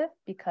Collective,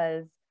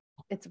 because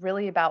it's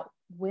really about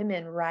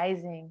women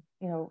rising,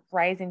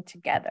 rising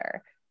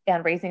together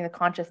and raising the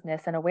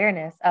consciousness and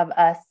awareness of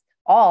us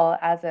all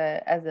as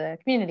a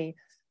community.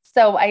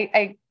 So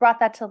I brought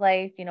that to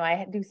life.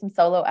 I do some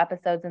solo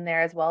episodes in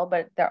there as well,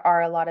 but there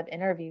are a lot of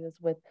interviews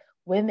with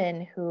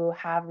women who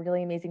have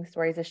really amazing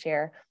stories to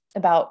share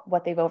about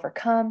what they've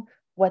overcome,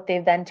 what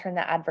they've then turned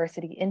that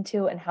adversity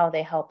into, and how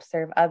they help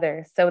serve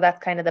others. So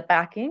that's kind of the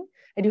backing.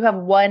 I do have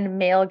one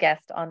male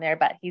guest on there,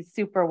 but he's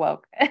super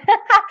woke and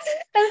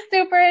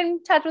super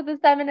in touch with the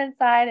feminine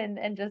side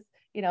and just,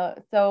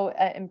 so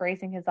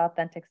embracing his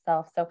authentic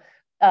self. So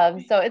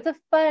it's a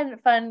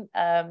fun,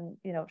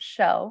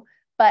 show.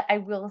 But I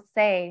will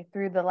say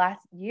through the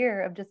last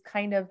year of just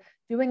kind of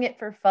doing it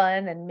for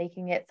fun and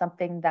making it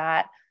something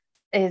that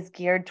is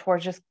geared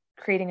towards just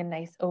creating a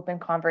nice open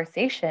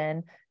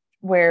conversation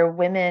where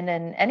women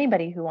and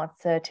anybody who wants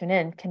to tune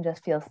in can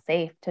just feel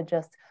safe to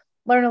just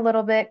learn a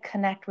little bit,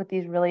 connect with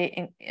these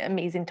really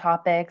amazing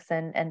topics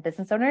and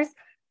business owners.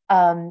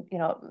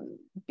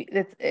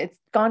 It's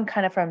gone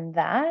kind of from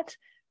that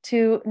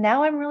to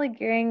now I'm really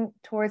gearing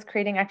towards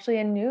creating actually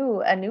a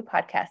new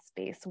podcast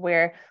space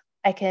where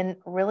I can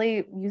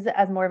really use it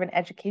as more of an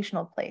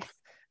educational place.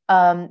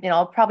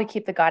 I'll probably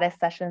keep the Goddess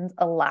Sessions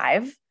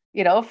alive,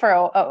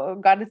 for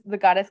the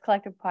Goddess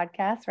Collective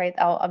podcast, right?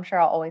 I'm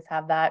sure I'll always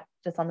have that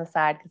just on the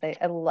side because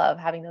I love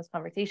having those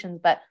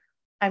conversations, but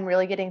I'm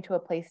really getting to a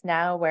place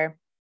now where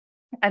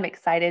I'm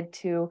excited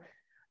to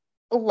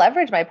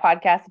leverage my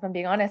podcast, if I'm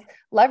being honest,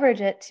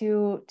 leverage it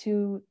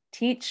to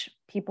teach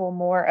people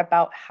more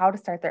about how to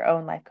start their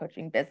own life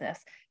coaching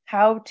business,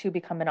 how to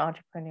become an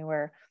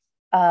entrepreneur,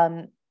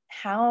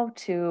 how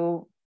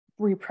to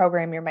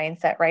reprogram your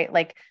mindset, right?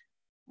 Like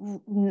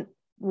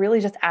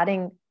really just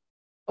adding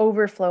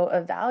overflow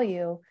of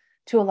value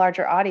to a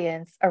larger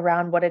audience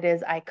around what it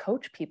is I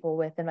coach people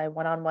with in my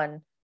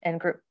one-on-one and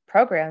group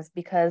programs,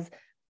 because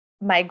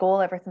my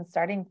goal ever since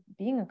starting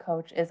being a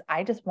coach is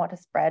I just want to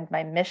spread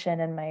my mission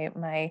and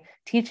my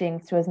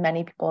teachings to as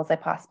many people as I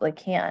possibly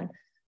can.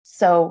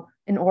 So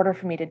in order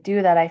for me to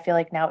do that, I feel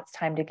like now it's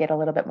time to get a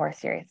little bit more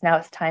serious. Now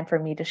it's time for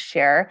me to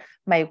share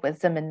my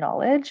wisdom and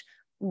knowledge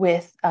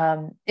with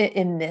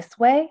in this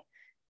way,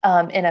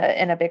 in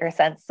a bigger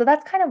sense. So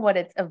that's kind of what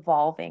it's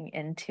evolving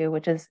into,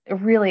 which is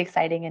really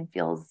exciting and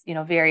feels,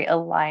 very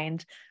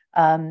aligned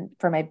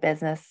for my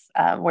business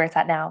where it's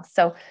at now.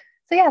 So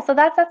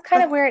that's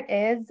kind of where it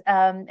is.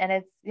 And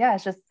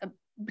it's just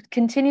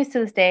continues to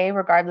this day,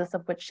 regardless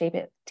of which shape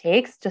it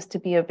takes, just to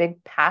be a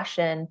big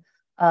passion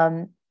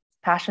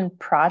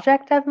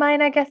project of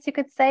mine, I guess you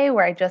could say,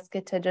 where I just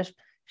get to just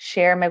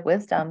share my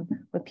wisdom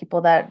with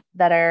people that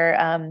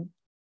are,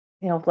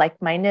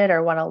 like-minded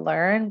or want to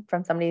learn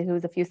from somebody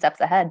who's a few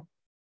steps ahead.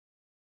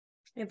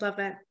 I love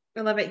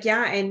it.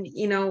 Yeah. And,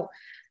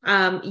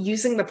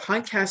 using the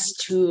podcast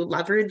to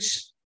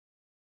leverage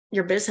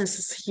your business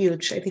is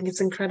huge. I think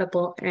it's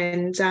incredible.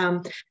 And,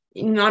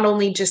 not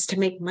only just to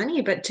make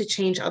money, but to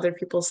change other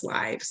people's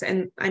lives.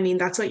 And I mean,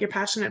 that's what you're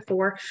passionate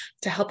for,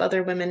 to help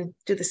other women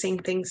do the same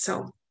thing.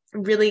 So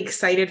I'm really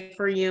excited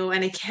for you.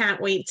 And I can't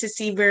wait to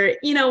see where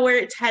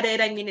it's headed.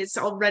 I mean, it's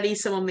already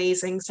so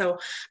amazing. So,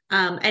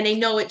 and I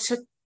know it took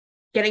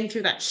getting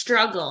through that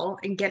struggle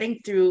and going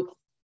through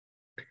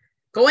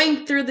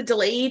the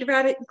delayed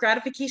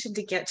gratification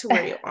to get to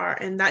where you are.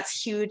 And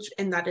that's huge.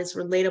 And that is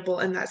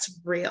relatable. And that's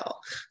real.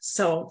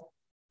 So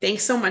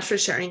thanks so much for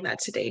sharing that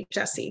today,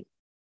 Jesi.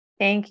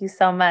 Thank you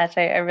so much.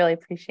 I really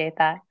appreciate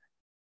that.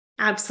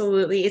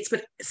 Absolutely. It's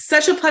been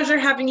such a pleasure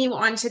having you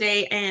on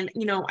today. And,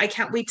 I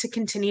can't wait to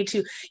continue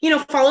to,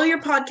 follow your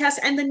podcast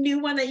and the new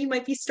one that you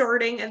might be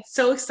starting. I'm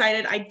so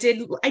excited. I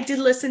did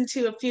listen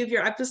to a few of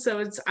your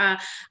episodes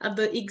of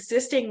the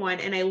existing one,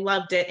 and I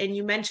loved it. And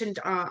you mentioned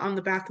on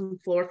the bathroom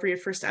floor for your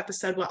first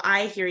episode. Well,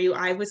 I hear you.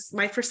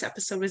 My first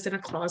episode was in a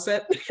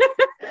closet.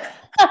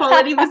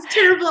 Quality was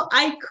terrible.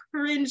 I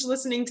cringe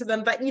listening to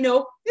them, but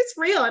it's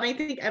real. And I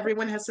think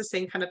everyone has the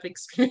same kind of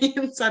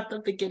experience at the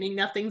beginning.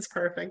 Nothing's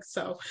perfect.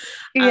 So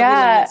we learn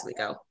as we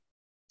go.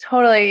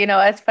 Totally.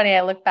 It's funny.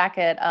 I look back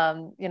at,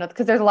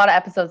 because there's a lot of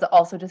episodes that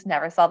also just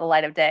never saw the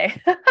light of day,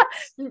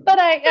 but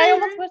I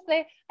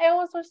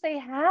almost wish they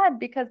had,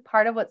 because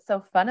part of what's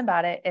so fun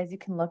about it is you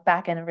can look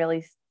back and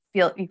really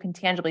feel, you can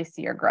tangibly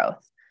see your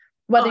growth,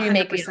 whether you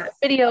make a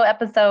video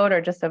episode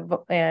or just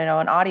an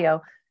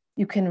audio,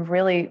 you can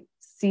really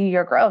see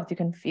your growth. You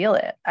can feel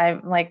it.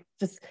 I'm like,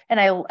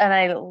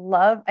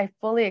 I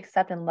fully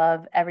accept and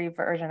love every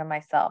version of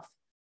myself,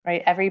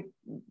 right? Every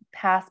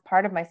past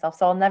part of myself.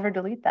 So I'll never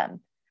delete them.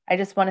 I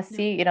just want to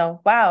see,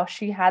 wow,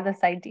 she had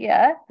this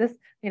idea,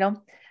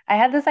 I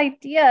had this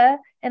idea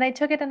and I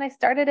took it and I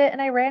started it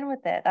and I ran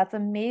with it. That's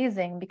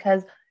amazing,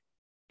 because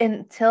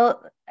until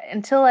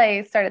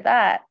I started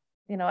that,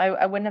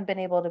 I wouldn't have been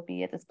able to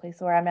be at this place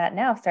where I'm at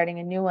now, starting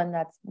a new one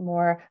that's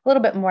a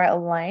little bit more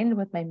aligned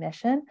with my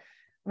mission.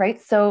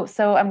 Right. So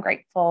I'm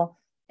grateful.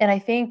 And I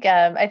think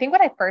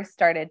when I first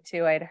started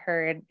too, I'd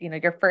heard,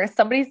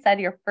 somebody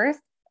said your first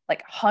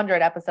like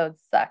 100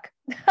 episodes suck.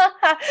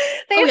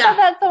 They said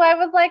that. So I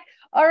was like,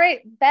 all right,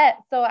 bet.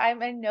 So I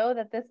know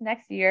that this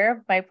next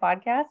year, my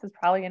podcast is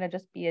probably going to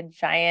just be a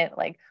giant,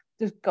 like,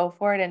 just go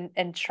for it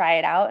and try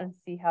it out and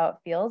see how it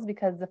feels,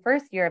 because the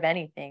first year of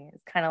anything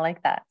is kind of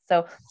like that.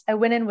 So I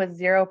went in with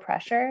zero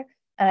pressure,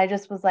 and I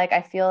just was like,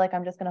 I feel like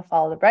I'm just going to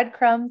follow the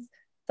breadcrumbs.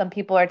 Some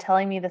people are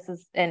telling me this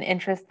is an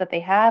interest that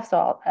they have,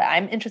 so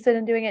I'm interested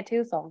in doing it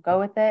too. So I'll go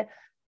with it.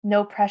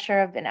 No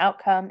pressure of an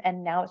outcome.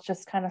 And now it's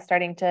just kind of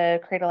starting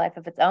to create a life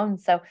of its own.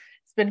 So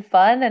it's been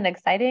fun and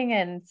exciting,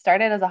 and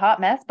started as a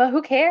hot mess, but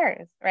who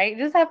cares, right?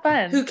 Just have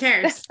fun. Who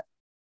cares?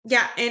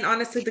 Yeah. And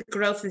honestly, the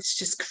growth is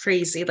just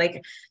crazy.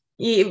 Like,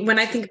 when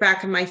I think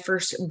back on my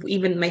first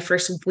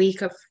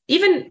week of,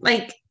 even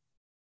like,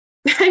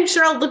 I'm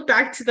sure I'll look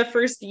back to the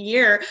first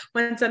year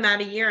once I'm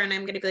at a year, and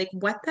I'm going to be like,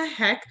 what the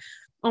heck?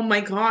 Oh my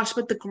gosh.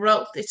 But the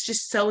growth, it's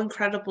just so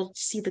incredible to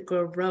see the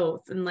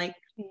growth. And like,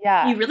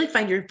 you really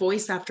find your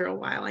voice after a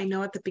while. I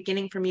know at the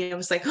beginning for me, I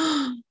was like,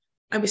 oh,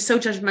 I was so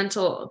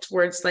judgmental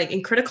towards, like,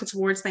 and critical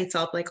towards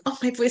myself. Like, oh,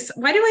 my voice,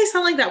 why do I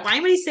sound like that? Why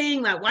am I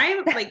saying that? Why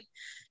am I like,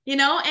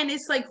 and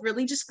it's like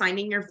really just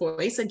finding your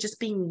voice and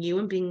just being you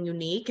and being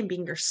unique and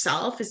being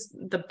yourself is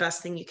the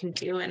best thing you can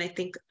do. And I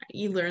think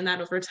you learn that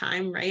over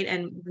time, right?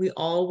 And we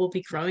all will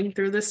be growing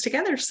through this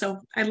together. So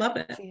I love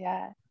it.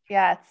 Yeah.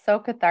 It's so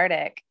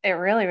cathartic. It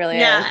really, really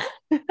is.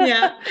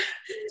 Yeah.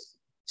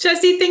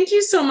 Jesi, thank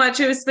you so much.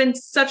 It has been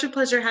such a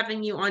pleasure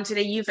having you on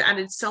today. You've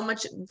added so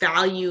much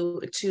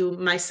value to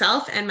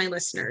myself and my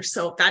listeners.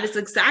 So that is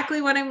exactly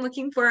what I'm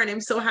looking for. And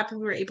I'm so happy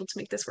we were able to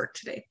make this work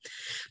today.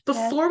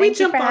 Before we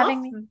jump off,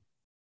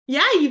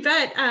 yeah, you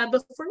bet.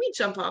 Before we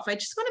jump off, I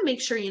just want to make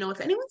sure,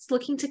 if anyone's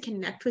looking to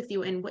connect with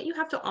you and what you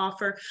have to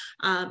offer,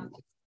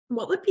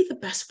 what would be the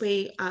best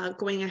way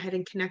going ahead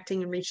and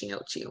connecting and reaching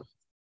out to you?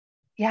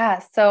 Yeah.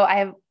 So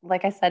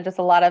like I said, just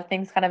a lot of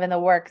things kind of in the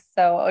works.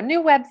 So a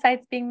new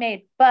website's being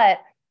made, but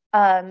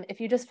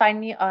if you just find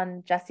me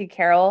on Jesi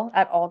Carroll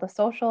at all the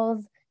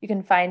socials, you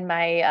can find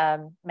my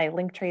my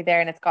link tree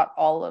there, and it's got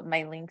all of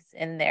my links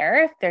in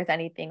there. If there's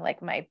anything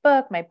like my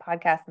book, my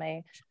podcast,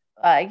 my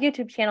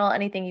YouTube channel,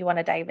 anything you want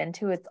to dive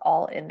into, it's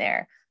all in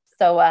there.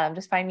 So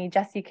just find me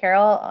Jesi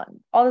Carroll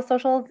on all the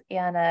socials,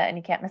 and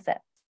you can't miss it.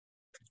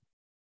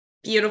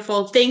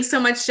 Beautiful. Thanks so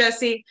much,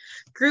 Jesi.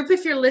 Group,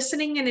 if you're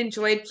listening and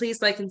enjoyed,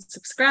 please like and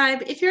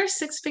subscribe. If you're a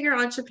six-figure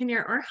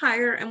entrepreneur or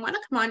higher and want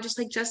to come on just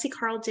like Jesi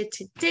Carroll did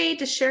today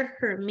to share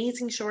her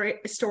amazing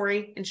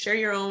story and share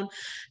your own,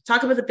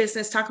 talk about the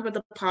business, talk about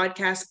the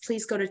podcast,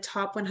 please go to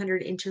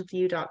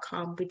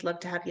top100interview.com. We'd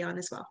love to have you on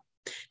as well.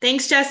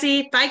 Thanks,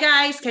 Jesi. Bye,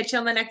 guys. Catch you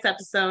on the next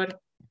episode.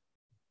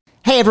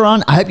 Hey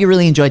everyone, I hope you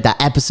really enjoyed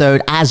that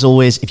episode. As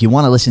always, if you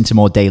want to listen to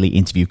more daily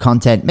interview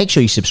content, make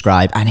sure you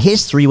subscribe. And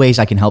here's 3 ways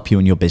I can help you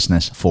in your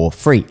business for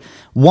free.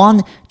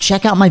 1,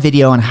 check out my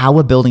video on how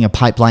we're building a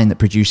pipeline that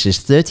produces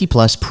 30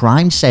 plus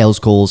prime sales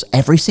calls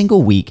every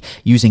single week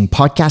using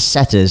podcast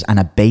setters and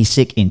a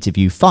basic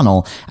interview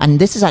funnel. And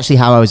this is actually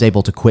how I was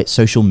able to quit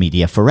social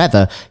media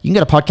forever. You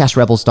can go to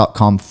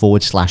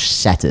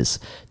podcastrebels.com/setters.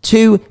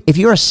 2, if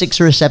you're a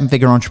 6 or a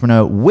 7-figure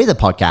entrepreneur with a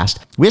podcast,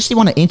 we actually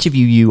want to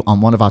interview you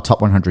on one of our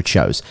top 100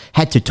 shows.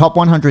 Head to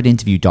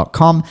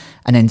top100interview.com.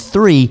 And then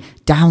 3,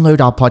 download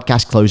our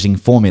podcast closing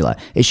formula.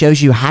 It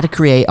shows you how to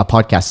create a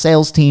podcast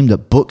sales team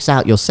that books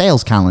out your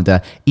sales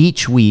calendar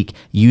each week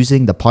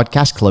using the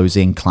podcast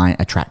closing client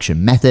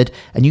attraction method.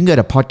 And you can go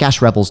to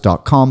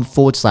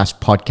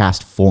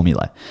podcastrebels.com/podcast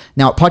formula.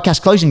 Now at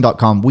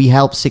podcastclosing.com, we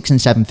help 6 and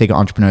 7-figure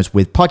entrepreneurs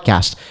with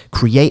podcasts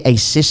create a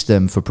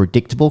system for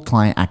predictable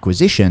client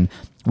acquisition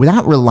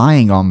without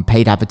relying on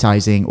paid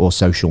advertising or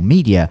social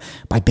media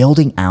by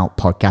building out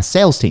podcast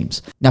sales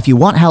teams. Now, if you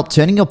want help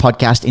turning your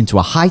podcast into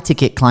a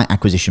high-ticket client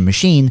acquisition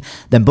machine,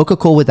 then book a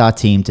call with our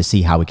team to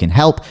see how we can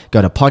help.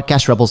 Go to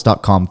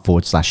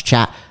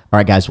podcastrebels.com/chat. All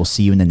right, guys, we'll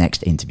see you in the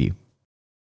next interview.